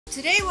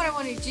Today what I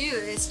want to do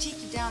is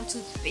take you down to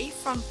the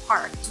Bayfront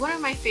Park. It's one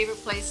of my favorite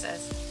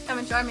places. Come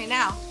and join me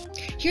now.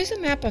 Here's a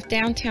map of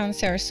downtown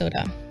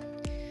Sarasota.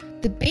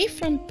 The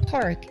Bayfront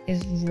Park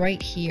is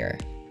right here.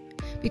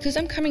 Because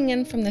I'm coming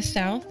in from the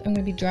south, I'm going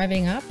to be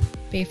driving up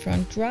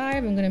Bayfront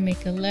Drive. I'm going to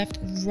make a left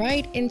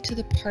right into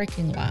the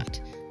parking lot.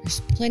 There's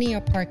plenty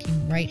of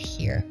parking right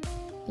here.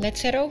 Let's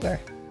head over.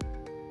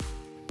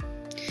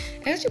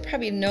 As you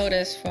probably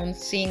noticed from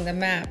seeing the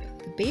map,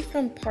 the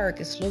Bayfront Park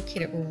is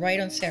located right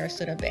on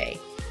Sarasota Bay.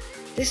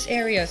 This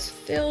area is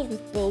filled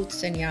with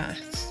boats and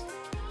yachts.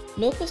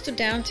 Locals to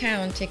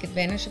downtown take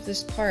advantage of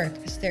this park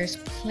as there's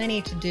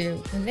plenty to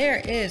do, and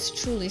there is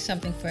truly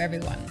something for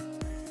everyone.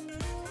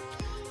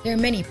 There are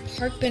many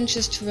park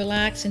benches to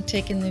relax and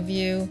take in the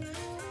view,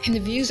 and the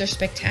views are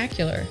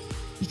spectacular.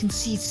 You can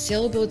see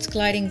sailboats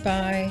gliding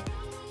by,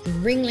 the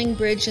Ringling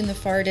Bridge in the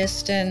far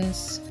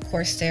distance, of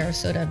course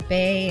Sarasota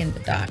Bay and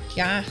the docked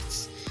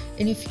yachts,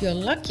 and if you're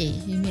lucky,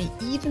 you may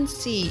even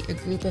see a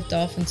group of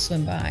dolphins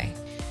swim by.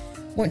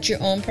 Want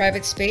your own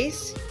private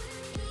space?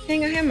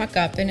 Hang a hammock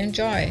up and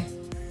enjoy.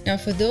 Now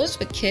for those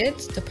with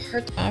kids, the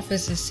park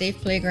offers a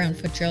safe playground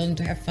for children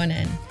to have fun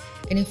in,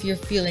 and if you're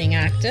feeling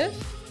active,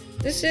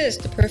 this is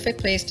the perfect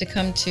place to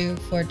come to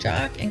for a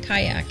jog and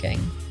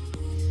kayaking.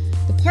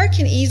 The park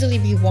can easily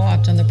be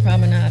walked on the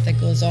promenade that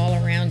goes all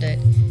around it.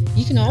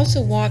 You can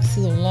also walk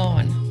through the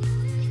lawn.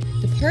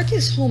 The park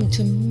is home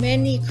to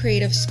many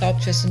creative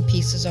sculptures and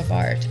pieces of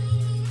art.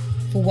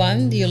 For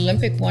one, the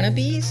Olympic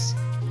wannabes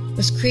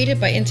was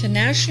created by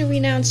internationally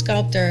renowned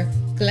sculptor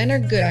Glenn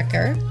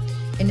Goodacker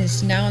and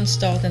is now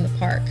installed in the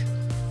park.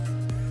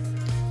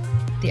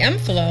 The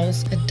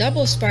Amphilos, a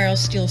double spiral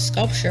steel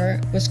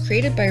sculpture, was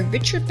created by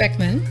Richard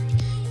Beckman,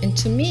 and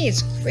to me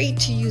it's great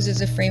to use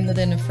as a frame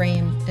within a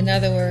frame, in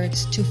other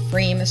words, to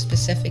frame a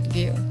specific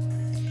view.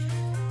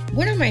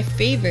 One of my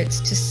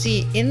favorites to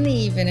see in the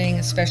evening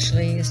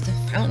especially is the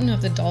Fountain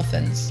of the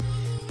Dolphins.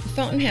 The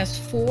fountain has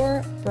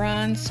 4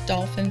 bronze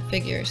dolphin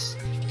figures.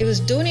 It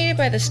was donated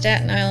by the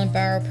Staten Island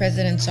Borough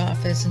President's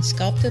Office and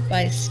sculpted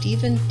by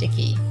Stephen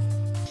Dickey.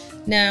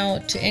 Now,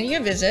 to end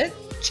your visit,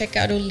 check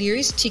out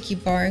O'Leary's Tiki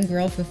Bar and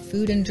Grill for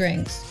food and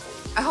drinks.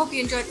 I hope you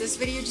enjoyed this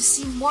video. To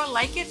see more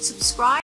like it, subscribe.